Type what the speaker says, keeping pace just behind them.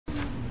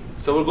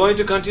So we're going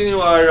to continue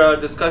our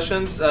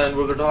discussions, and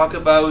we're going to talk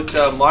about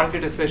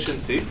market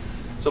efficiency.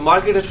 So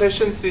market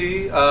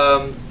efficiency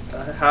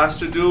has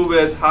to do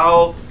with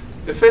how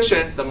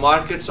efficient the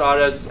markets are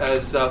as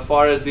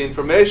far as the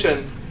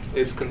information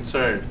is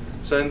concerned.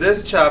 So in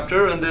this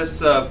chapter, in this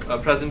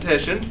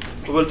presentation,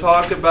 we will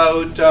talk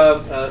about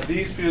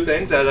these few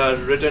things that are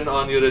written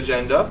on your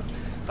agenda.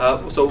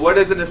 So what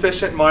is an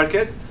efficient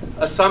market?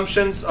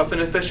 Assumptions of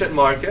an efficient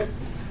market.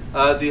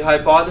 The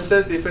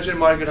hypothesis, the efficient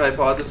market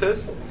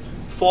hypothesis.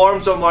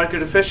 Forms of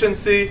market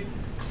efficiency,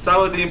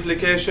 some of the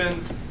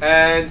implications,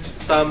 and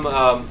some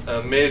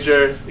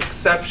major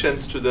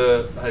exceptions to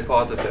the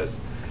hypothesis.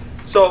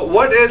 So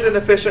what is an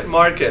efficient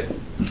market?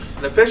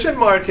 An efficient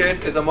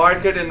market is a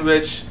market in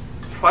which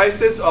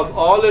prices of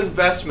all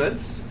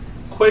investments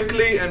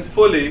quickly and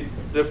fully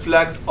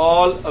reflect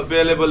all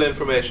available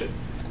information.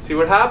 See,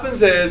 what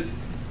happens is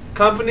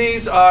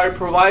companies are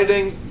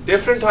providing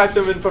different types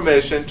of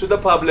information to the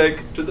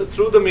public,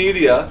 through the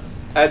media,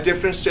 at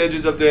different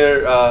stages of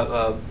their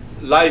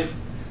life.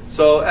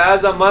 So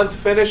as a month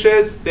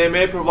finishes, they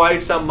may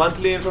provide some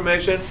monthly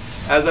information.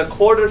 As a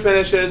quarter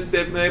finishes,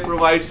 they may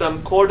provide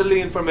some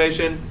quarterly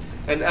information.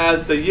 And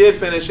as the year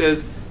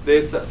finishes,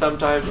 they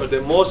sometimes, or they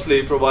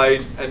mostly,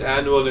 provide an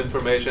annual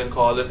information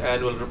called an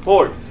annual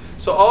report.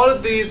 So all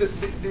of these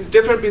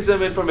different pieces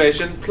of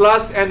information,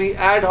 plus any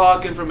ad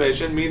hoc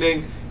information,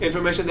 meaning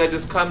information that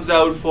just comes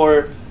out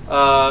from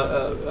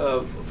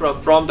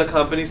the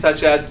company,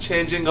 such as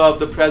changing of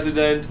the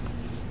president,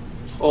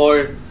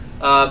 or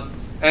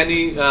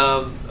any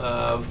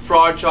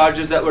fraud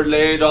charges that were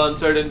laid on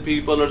certain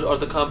people or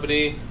the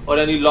company, or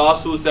any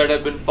lawsuits that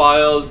have been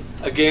filed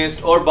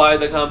against or by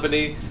the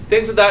company,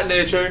 things of that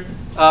nature,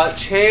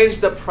 change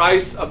the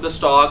price of the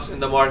stocks in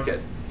the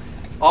market.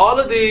 All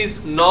of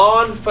these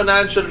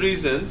non-financial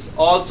reasons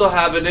also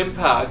have an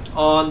impact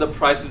on the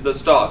prices of the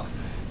stock.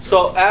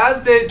 So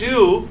as they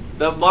do,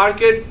 the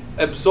market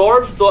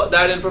absorbs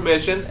that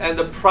information, and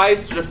the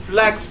price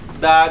reflects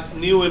that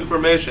new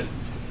information.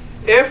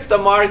 If the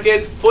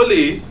market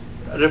fully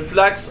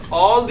reflects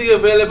all the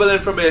available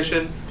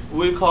information,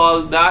 we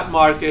call that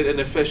market an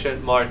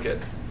efficient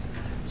market.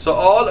 So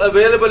all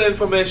available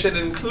information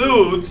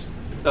includes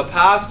the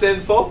past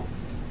info,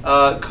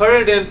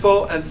 current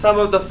info, and some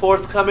of the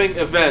forthcoming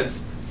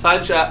events,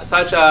 such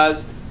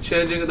as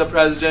changing of the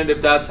president,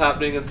 if that's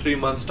happening in 3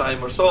 months'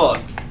 time or so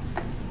on.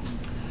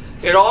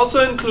 It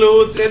also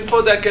includes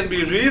info that can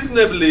be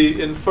reasonably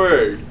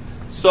inferred.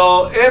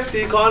 So if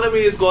the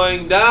economy is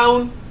going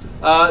down,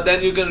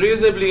 then you can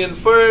reasonably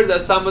infer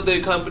that some of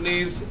the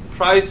companies'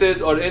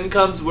 prices or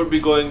incomes would be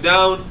going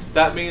down.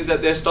 That means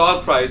that their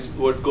stock price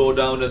would go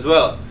down as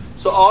well.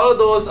 So all of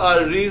those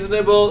are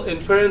reasonable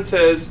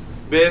inferences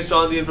based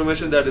on the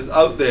information that is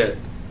out there.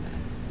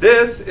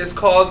 This is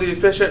called the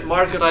efficient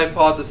market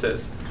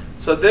hypothesis.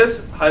 So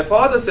this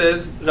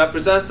hypothesis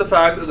represents the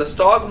fact that the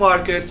stock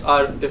markets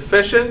are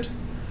efficient,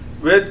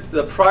 with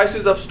the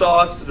prices of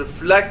stocks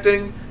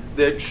reflecting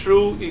their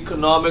true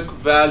economic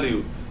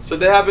value. So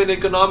they have an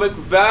economic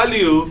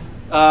value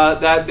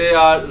that they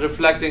are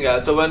reflecting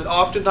at. So when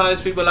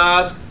oftentimes people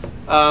ask,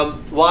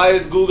 why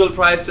is Google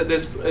priced at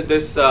this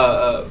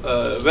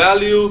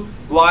value?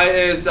 Why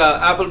is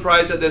Apple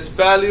priced at this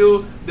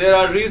value? There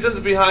are reasons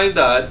behind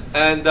that,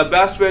 and the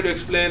best way to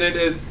explain it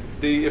is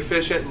the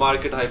efficient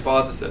market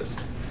hypothesis.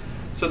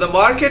 So the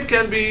market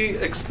can be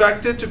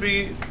expected to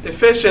be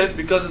efficient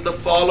because of the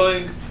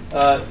following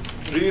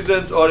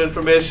reasons or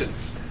information.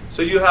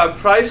 So you have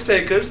price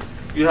takers,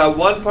 you have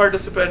one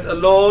participant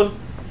alone.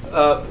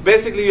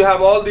 Basically you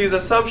have all these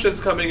assumptions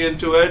coming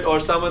into it, or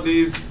some of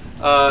these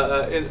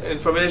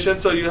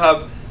information. So you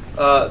have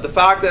the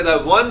fact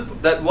that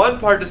one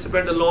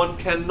participant alone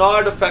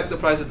cannot affect the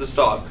price of the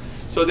stock.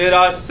 So there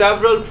are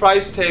several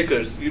price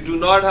takers. You do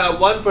not have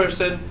one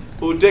person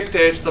who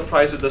dictates the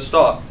price of the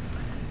stock.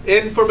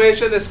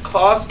 Information is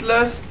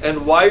costless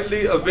and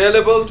widely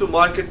available to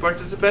market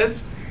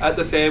participants at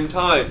the same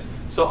time.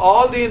 So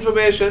all the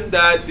information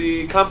that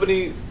the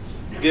company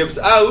gives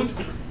out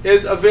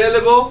is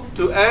available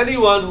to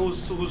anyone who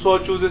so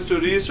chooses to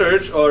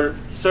research or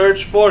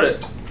search for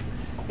it.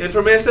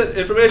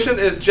 Information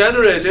is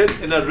generated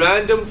in a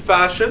random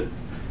fashion,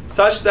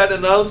 such that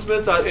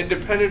announcements are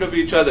independent of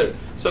each other.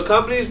 So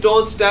companies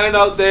don't stand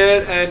out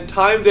there and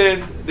time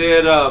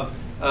their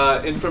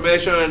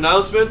information or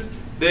announcements.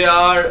 They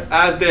are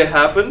as they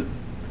happen.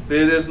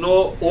 There is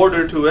no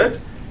order to it.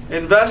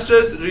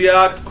 Investors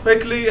react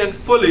quickly and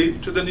fully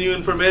to the new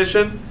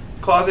information,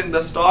 causing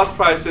the stock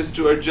prices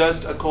to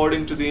adjust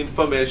according to the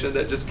information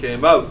that just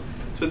came out.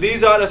 So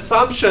these are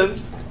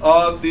assumptions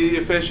of the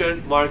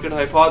efficient market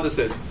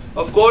hypothesis.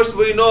 Of course,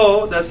 we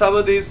know that some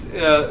of these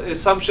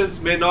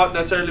assumptions may not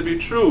necessarily be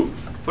true.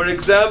 For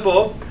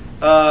example,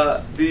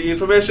 the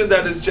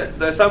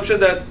assumption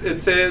that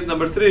it says,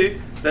 number 3,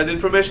 that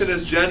information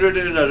is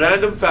generated in a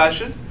random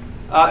fashion,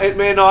 it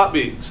may not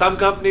be. Some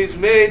companies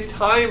may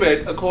time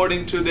it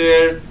according to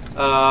their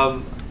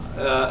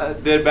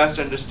best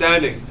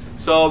understanding.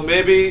 So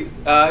maybe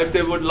if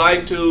they would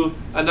like to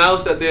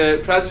announce that their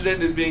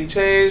president is being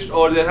changed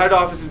or their head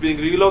office is being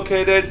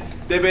relocated,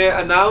 they may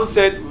announce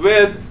it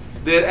with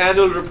their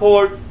annual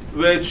report,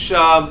 which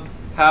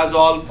has a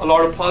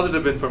lot of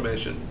positive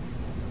information.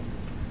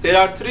 There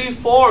are three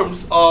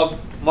forms of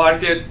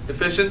market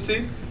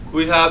efficiency.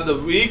 We have the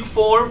weak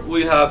form,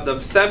 we have the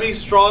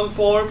semi-strong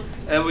form,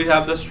 and we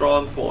have the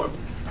strong form.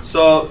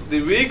 So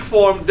the weak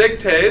form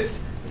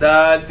dictates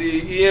that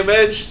the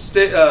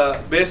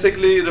EMH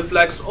basically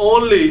reflects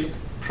only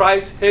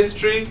price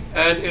history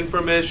and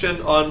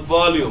information on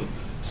volume.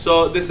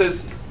 So this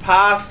is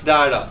past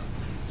data.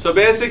 So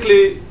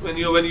basically, when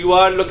you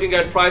are looking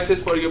at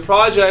prices for your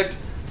project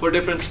for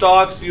different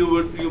stocks,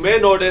 you may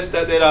notice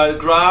that there are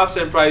graphs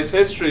and price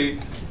history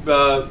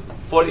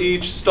for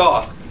each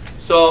stock.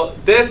 So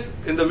this,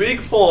 in the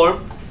weak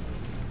form,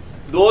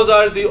 those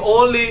are the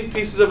only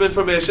pieces of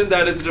information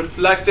that is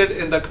reflected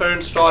in the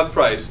current stock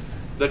price,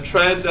 the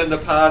trends and the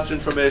past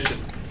information.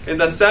 In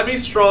the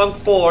semi-strong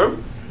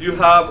form, you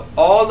have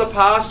all the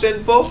past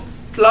info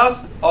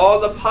plus all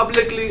the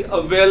publicly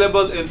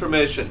available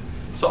information.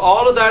 So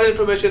all of that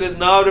information is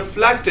now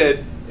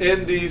reflected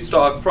in the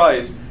stock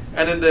price.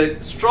 And in the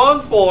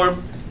strong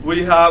form,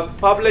 we have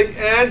public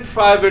and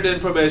private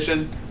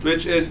information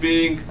which is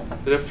being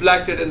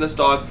reflected in the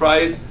stock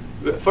price.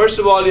 First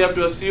of all, you have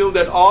to assume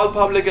that all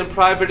public and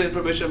private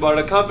information about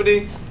a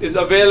company is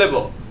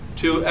available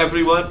to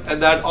everyone,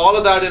 and that all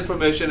of that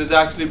information is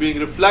actually being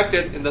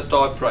reflected in the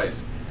stock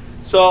price.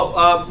 So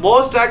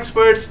most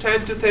experts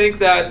tend to think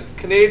that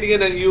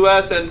Canadian and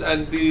US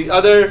and the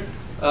other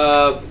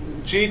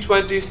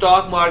G20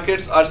 stock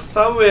markets are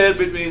somewhere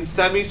between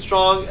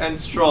semi-strong and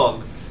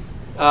strong.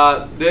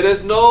 There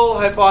is no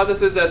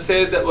hypothesis that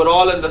says that we're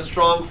all in the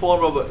strong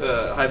form of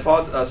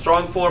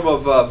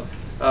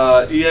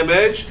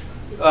EMH.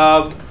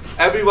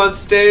 Everyone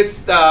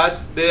states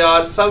that they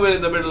are somewhere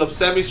in the middle of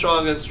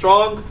semi-strong and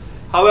strong.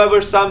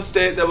 However, some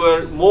state that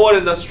we're more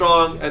in the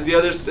strong, and the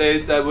other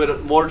state that we're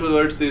more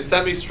towards the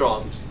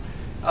semi-strong.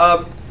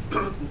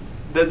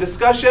 The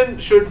discussion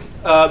should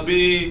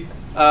be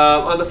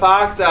on the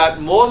fact that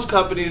most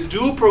companies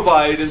do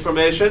provide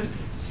information.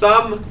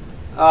 Some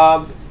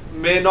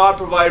may not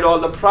provide all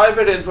the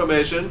private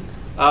information,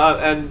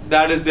 and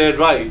that is their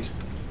right.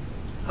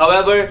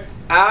 However,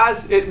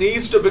 as it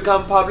needs to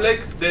become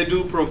public, they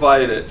do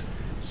provide it.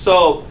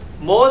 So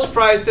most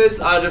prices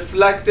are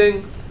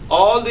reflecting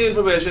all the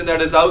information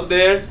that is out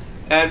there,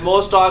 and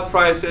most stock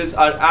prices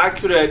are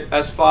accurate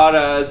as far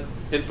as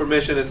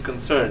information is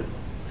concerned.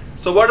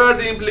 So what are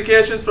the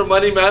implications for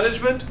money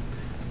management?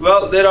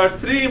 Well, there are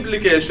three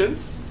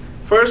implications.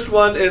 First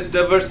one is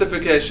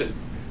diversification.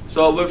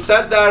 So we've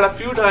said that a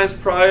few times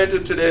prior to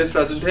today's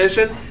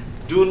presentation.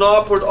 Do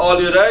not put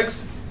all your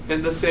eggs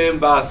in the same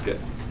basket.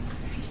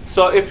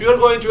 So if you're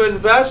going to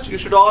invest, you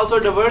should also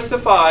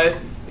diversify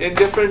in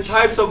different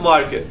types of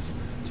markets.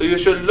 So you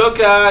should look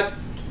at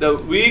the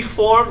weak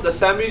form, the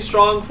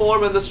semi-strong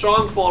form, and the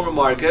strong form of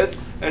markets,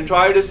 and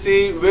try to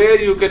see where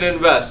you can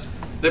invest.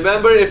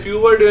 Remember, if you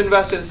were to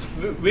invest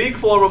in weak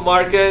form of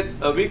market,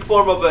 a weak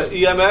form of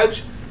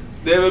EMH,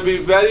 there will be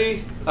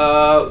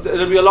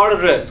a lot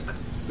of risk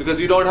because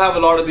you don't have a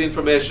lot of the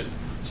information.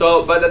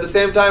 So, but at the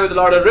same time, with a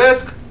lot of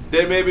risk,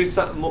 there may be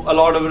a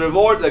lot of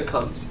reward that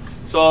comes.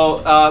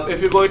 So,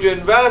 if you're going to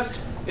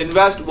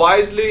invest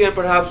wisely and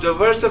perhaps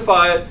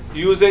diversify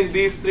using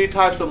these three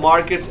types of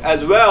markets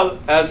as well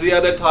as the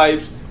other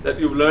types that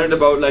you've learned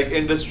about, like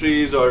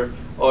industries or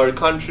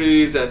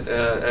countries and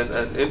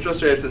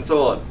interest rates and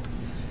so on.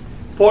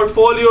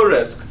 Portfolio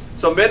risk.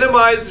 So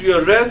minimize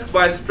your risk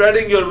by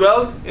spreading your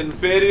wealth in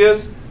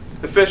various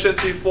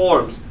efficiency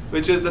forms,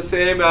 which is the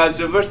same as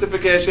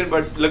diversification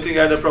but looking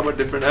at it from a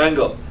different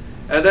angle.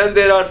 And then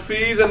there are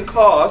fees and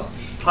costs.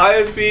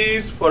 Higher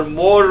fees for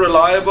more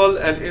reliable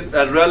and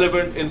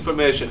relevant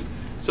information.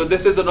 So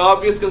this is an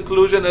obvious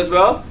conclusion as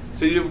well.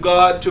 So you've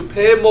got to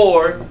pay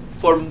more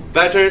for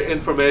better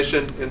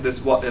information in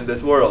this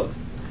world.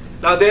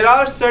 Now there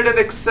are certain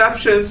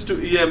exceptions to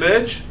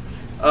EMH.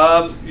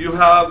 You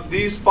have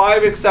these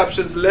 5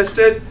 exceptions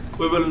listed.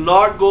 We will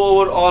not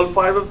go over all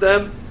 5 of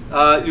them.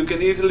 You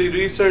can easily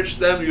research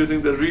them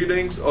using the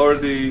readings or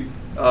the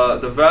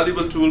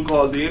valuable tool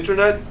called the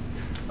internet.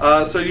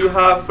 So you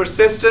have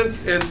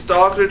persistence in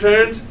stock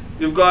returns,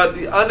 you've got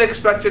the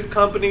unexpected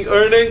company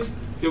earnings,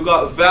 you've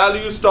got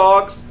value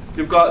stocks,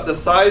 you've got the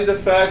size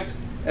effect,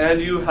 and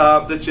you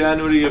have the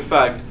January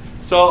effect.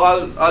 So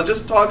I'll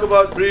just talk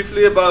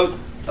briefly about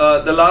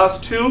the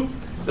last 2.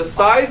 The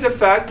size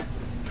effect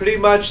pretty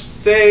much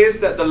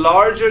says that the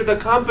larger the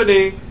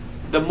company,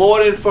 the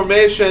more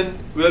information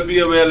will be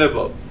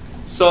available.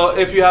 So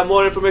if you have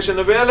more information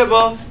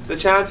available, the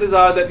chances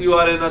are that you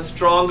are in a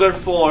stronger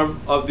form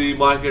of the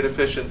market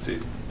efficiency.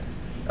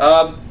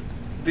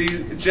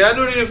 The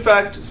January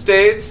effect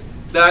states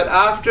that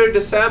after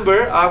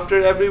December,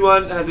 after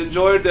everyone has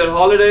enjoyed their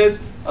holidays,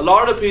 a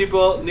lot of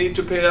people need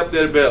to pay up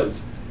their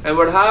bills. And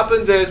what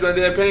happens is when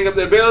they are paying up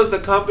their bills, the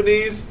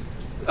companies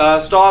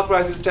stock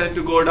prices tend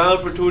to go down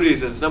for two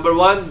reasons. Number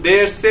one,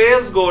 their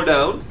sales go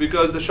down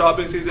because the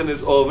shopping season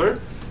is over.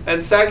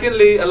 And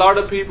secondly, a lot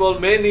of people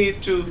may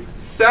need to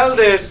sell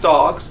their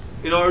stocks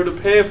in order to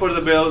pay for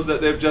the bills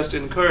that they've just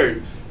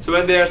incurred. So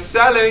when they are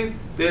selling,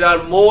 there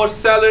are more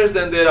sellers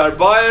than there are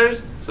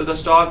buyers, so the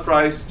stock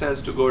price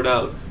tends to go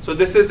down. So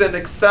this is an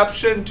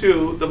exception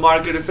to the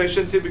market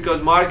efficiency,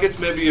 because markets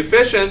may be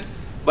efficient,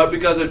 but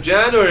because of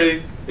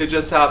January, it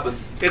just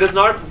happens. It is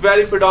not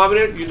very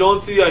predominant. You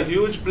don't see a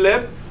huge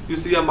blip. You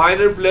see a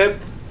minor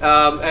blip,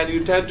 and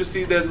you tend to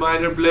see these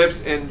minor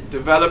blips in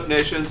developed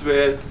nations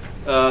where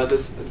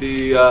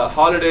the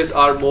holidays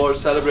are more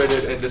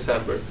celebrated in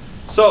December.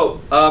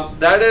 So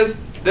that is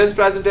this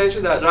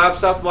presentation that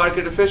wraps up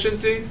market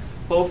efficiency.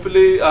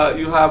 Hopefully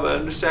you have an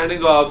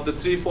understanding of the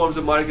three forms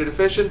of market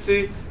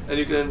efficiency, and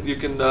you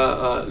can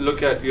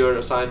look at your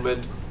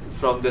assignment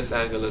from this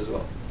angle as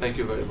well. Thank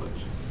you very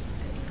much.